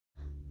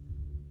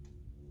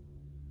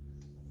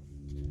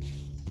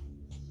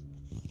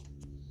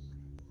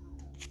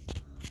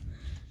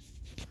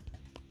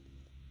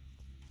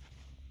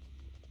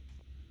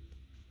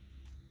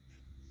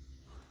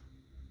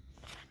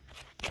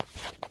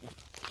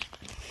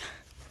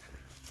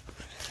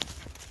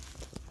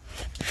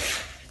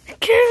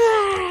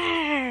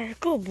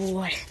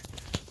boy.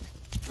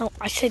 Oh,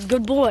 I said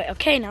good boy.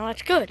 Okay, now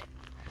that's good.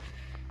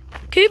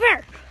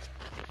 Cooper!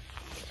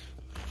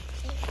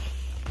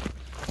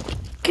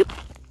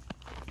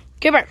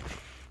 Cooper!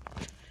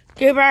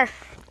 Cooper!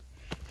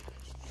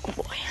 Good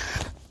boy.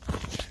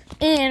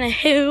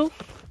 Anywho.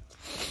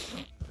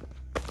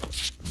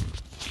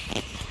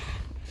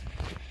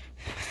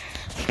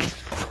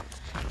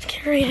 Let's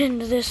get right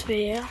into this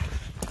video.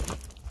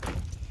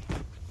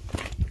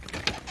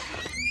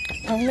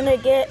 I'm gonna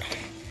get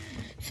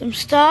some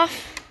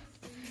stuff,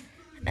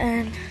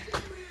 and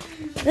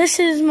this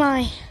is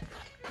my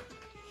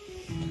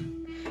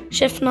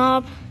shift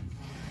knob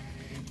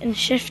and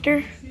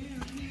shifter.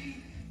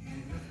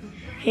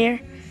 Here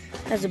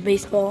has a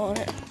baseball on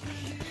it.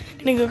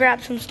 Gonna go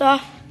grab some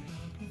stuff.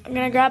 I'm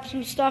gonna grab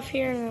some stuff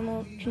here, and then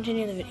we'll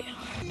continue the video.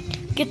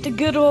 Get the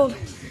good old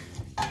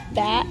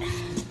bat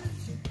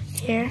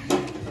here.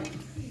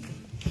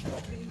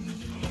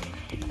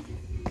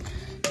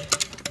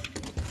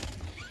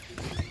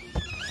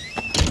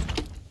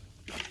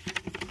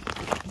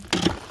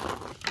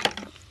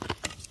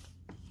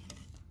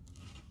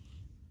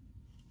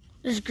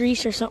 There's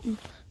grease or something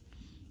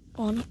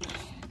on it.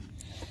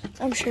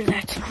 I'm sure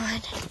that's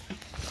fine.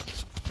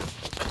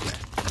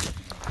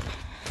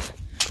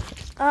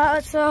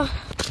 So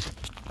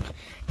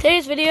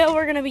today's video,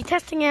 we're gonna be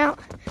testing out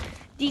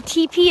the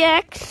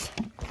TPX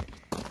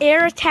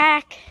Air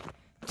Attack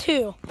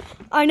 2.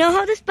 I know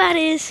how this bat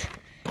is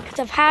because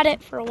I've had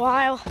it for a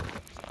while.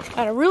 It's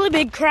got a really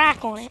big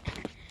crack on it.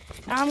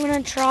 And I'm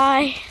gonna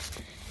try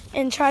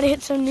to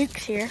hit some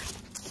nukes here.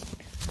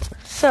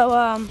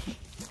 So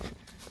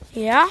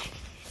yeah.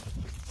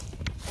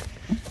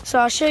 So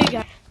I'll show you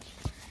guys.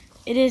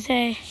 It is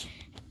a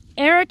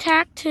Air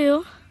Attack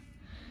 2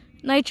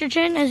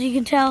 nitrogen. As you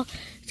can tell,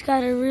 it's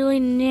got a really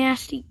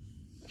nasty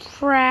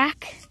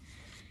crack.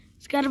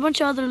 It's got a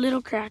bunch of other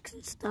little cracks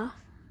and stuff.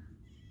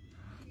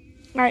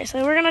 Alright,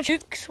 so we're gonna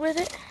jukes with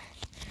it.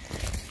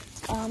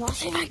 I'll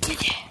see if I can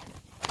get it.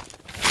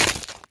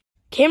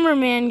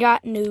 Cameraman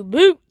got new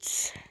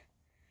boots.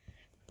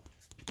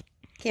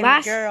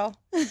 Camera girl.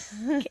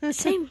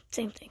 Same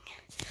thing.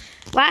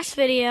 Last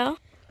video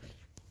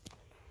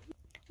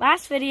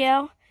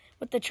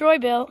with the Troy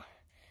built,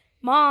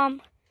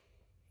 Mom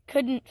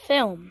couldn't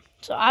film,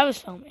 so I was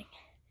filming.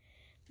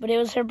 But it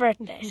was her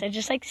birthday, so I'd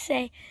just like to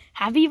say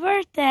happy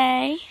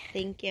birthday.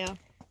 Thank you.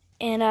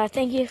 And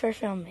thank you for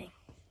filming.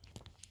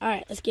 All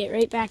right, let's get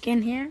right back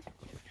in here.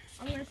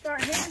 I'm gonna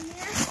start hitting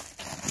here.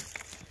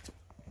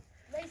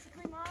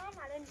 Basically, Mom,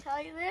 I didn't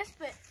tell you this,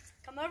 but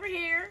come over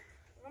here.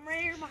 I'm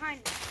right here behind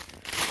me.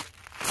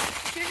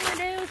 What you're going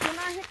to do is when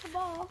I hit the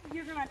ball,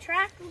 you're going to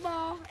track the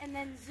ball and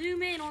then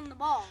zoom in on the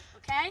ball,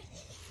 okay?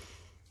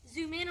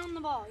 Zoom in on the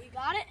ball. You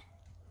got it?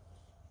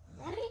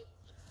 Ready?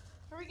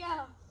 Here we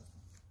go.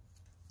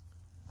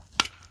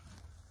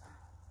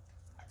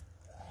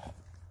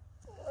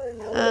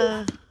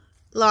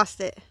 Lost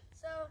it.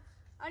 So,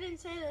 I didn't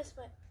say this,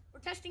 but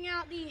we're testing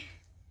out the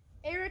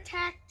Air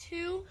Attack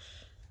 2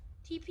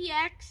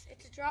 TPX.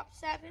 It's a drop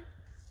 7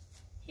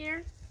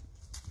 here.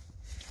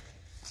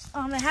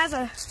 It has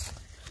a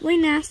really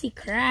nasty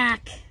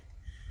crack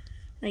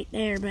right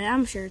there, but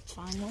I'm sure it's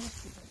fine.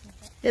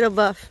 It'll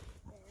buff.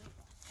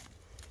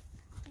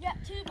 We got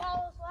 2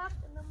 balls left,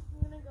 and then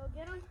I'm gonna go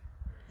get them.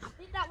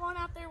 Leave that one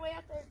out there, way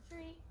out there in the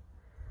tree.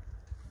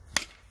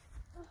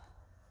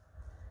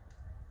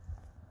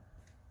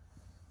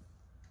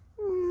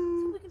 See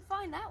if we can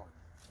find that one.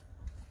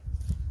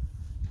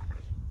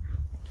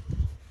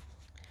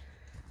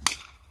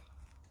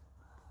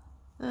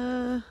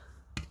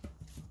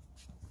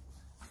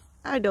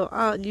 I don't.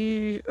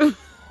 You.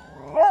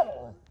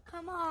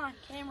 Come on,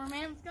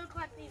 cameraman. Let's go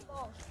collect these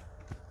balls.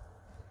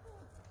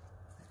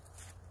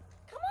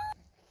 Come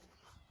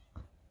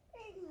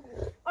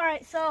on. All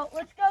right, so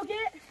let's go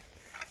get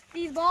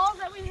these balls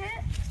that we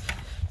hit.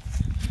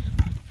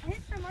 I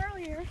hit some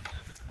earlier,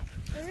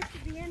 so this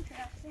should be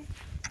interesting.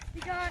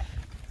 We got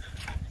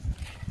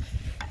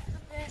a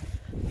bit.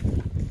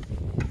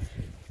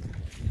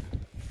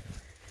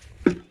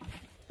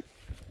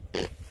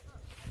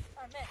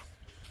 I missed.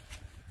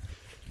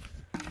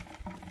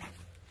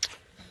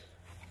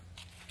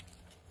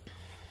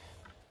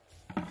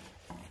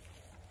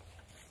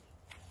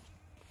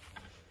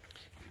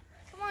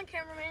 Come on,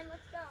 cameraman,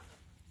 let's go.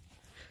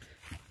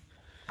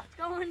 Let's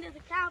go into the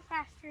cow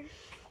pasture.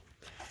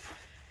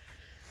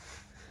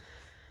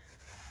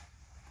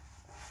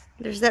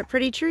 There's that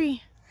pretty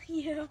tree.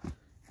 Yeah.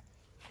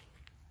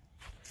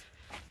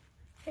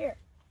 Here,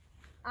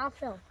 I'll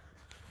film.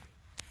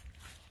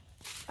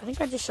 I think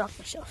I just shocked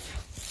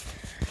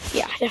myself.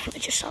 Yeah, I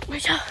definitely just shocked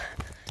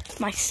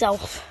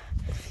myself.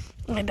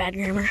 My bad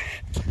grammar.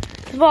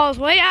 The ball is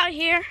way out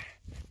here.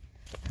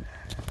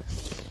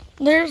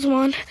 There's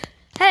one.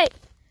 Hey,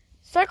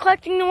 start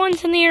collecting the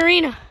ones in the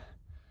arena.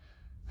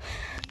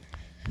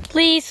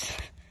 Please.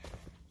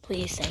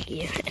 Please, thank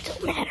you. It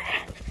don't matter.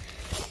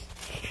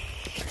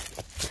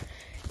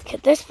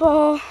 Get this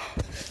ball.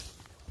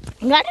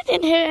 I'm glad it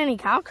didn't hit any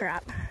cow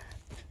crap.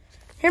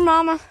 Here,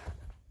 Mama.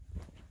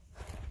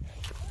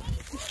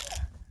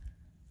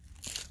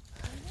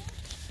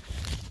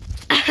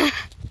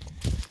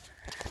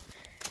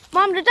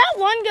 Mom, did that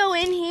one go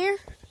in here?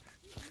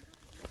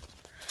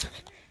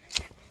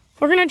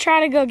 We're gonna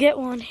try to go get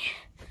one. I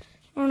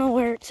don't know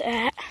where it's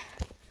at.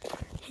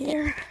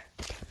 Here.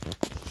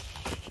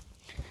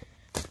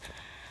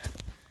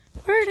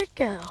 Where'd it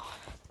go?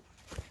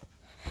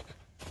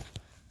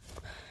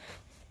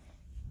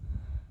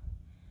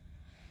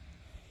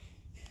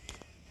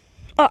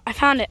 Oh, I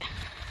found it.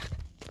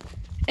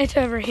 It's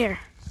over here.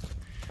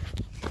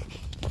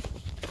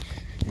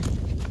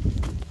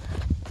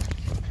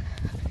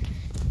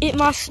 It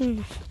must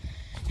have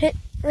hit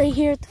right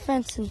here at the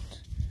fence and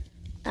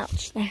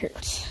ouch, that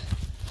hurts.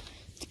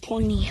 It's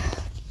pointy.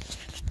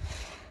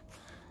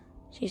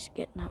 She's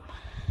getting up.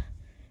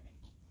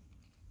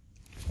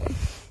 I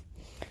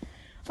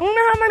don't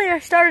know how many I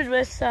started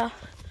with, so.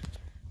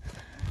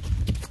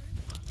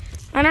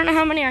 I don't know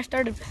how many I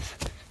started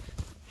with.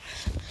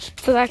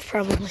 So that's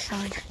probably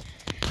fine.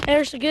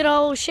 There's a good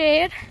old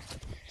shed.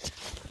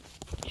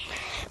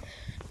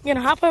 I'm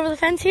gonna hop over the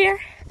fence here,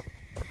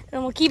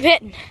 and we'll keep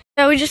hitting.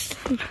 So we just,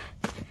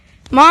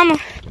 Mama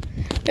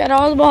got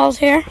all the balls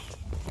here.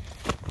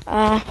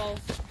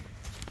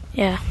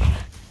 Yeah.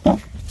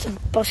 It's a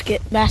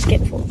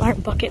basket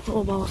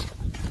full of balls.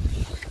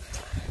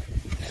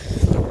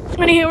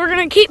 Anyway, we're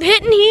gonna keep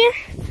hitting here.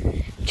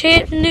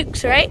 Chance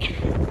nukes, right?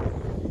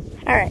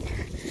 Alright.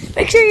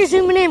 Make sure you're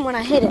zooming in when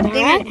I hit it,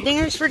 alright?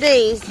 Dingers for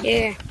days.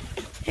 Yeah.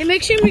 Hey,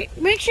 make sure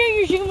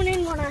you're zooming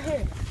in when I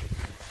hit it.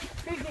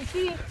 So you can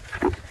see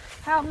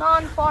how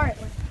non-far it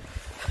went.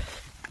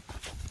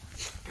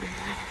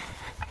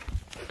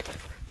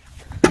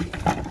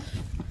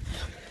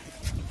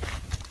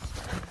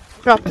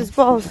 Dropped his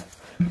balls.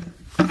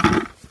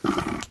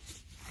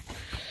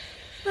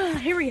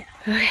 Here we go.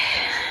 Okay.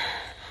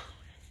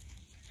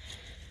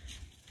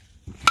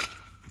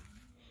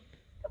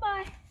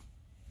 Goodbye.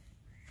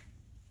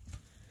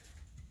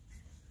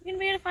 You gonna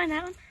be able to find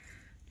that one?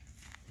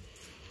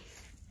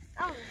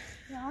 Oh,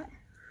 not.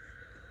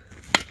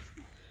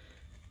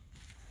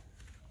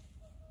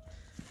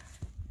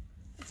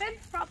 It said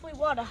probably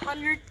what,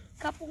 100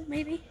 couple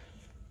maybe?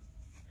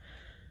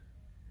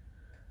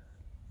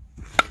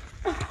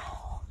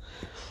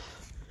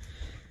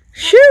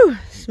 Shoo!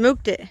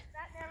 Smoked it.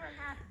 That never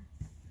happened.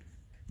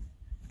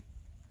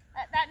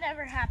 That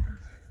never happened.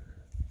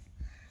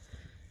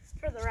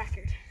 For the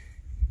record.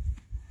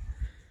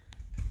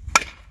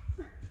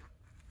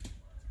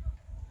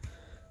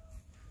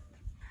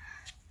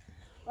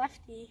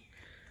 Lefty.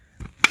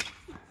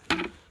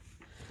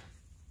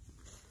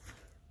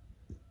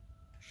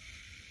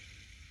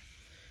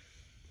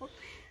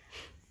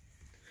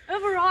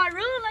 Overall, I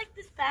really like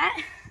this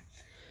bat.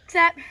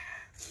 Except,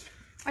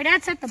 my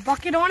dad set the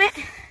bucket on it.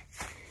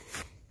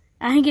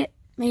 I think it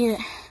made it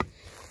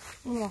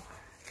a little,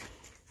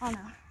 I don't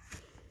know.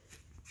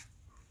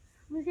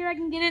 Let me see if I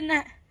can get in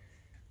that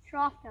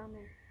trough down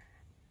there.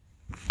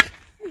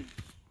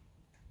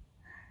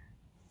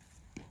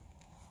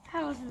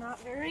 That was not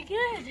very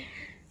good.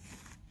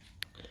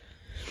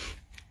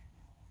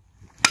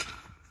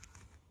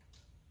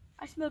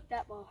 I smoked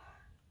that ball.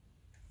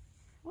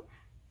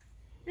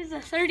 This is a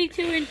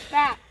 32-inch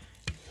bat.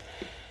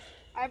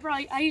 I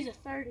use a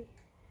 30.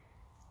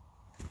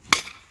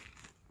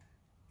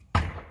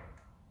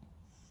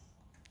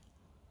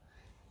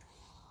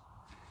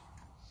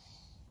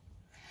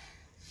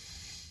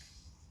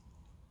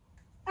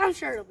 I'm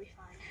sure it'll be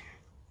fine.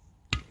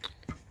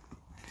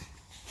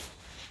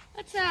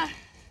 Let's go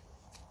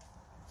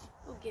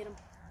get him.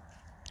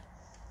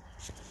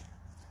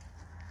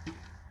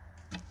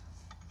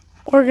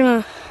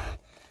 We're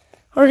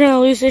gonna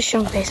lose this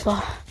junk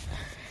baseball.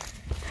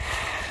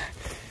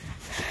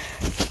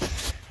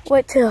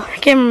 Wait till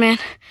cameraman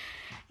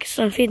gets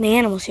done feeding the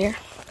animals here.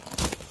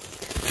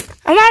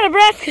 I'm out of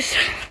breath because I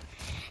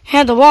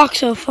had to walk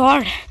so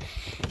far to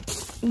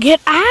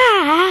get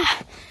all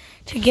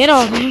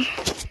of them.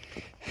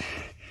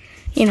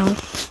 You know,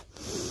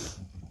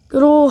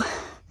 good old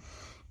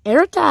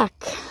Air Attack.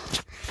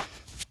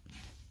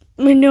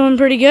 Been doing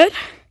pretty good.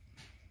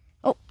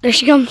 Oh, there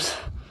she comes.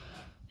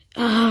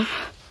 There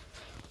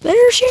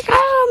she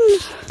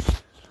comes.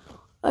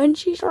 And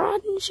she's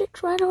riding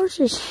 6 white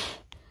horses.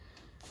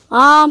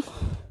 Mom,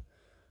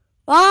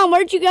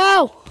 where'd you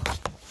go?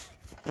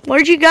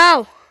 Where'd you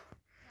go?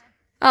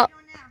 Oh,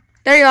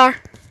 there you are.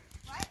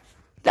 What?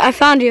 I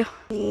found you.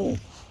 Are we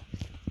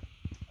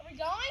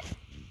going?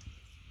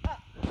 Try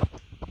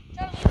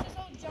to lose this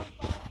old junk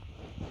ball.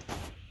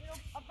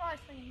 I'll probably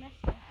swing it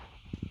next time.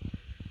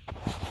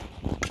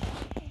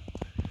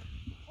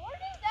 Or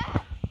do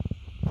that.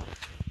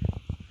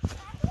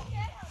 Go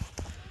get him.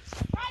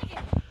 Try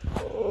again.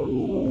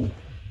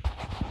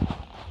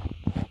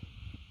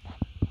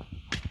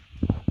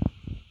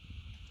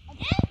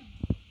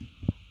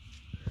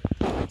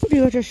 What do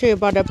you want to say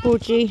about that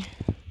poochie?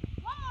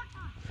 One more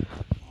time.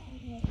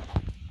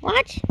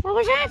 What? What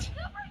was that?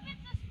 Cooper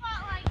gets the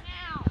spotlight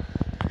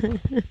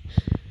now.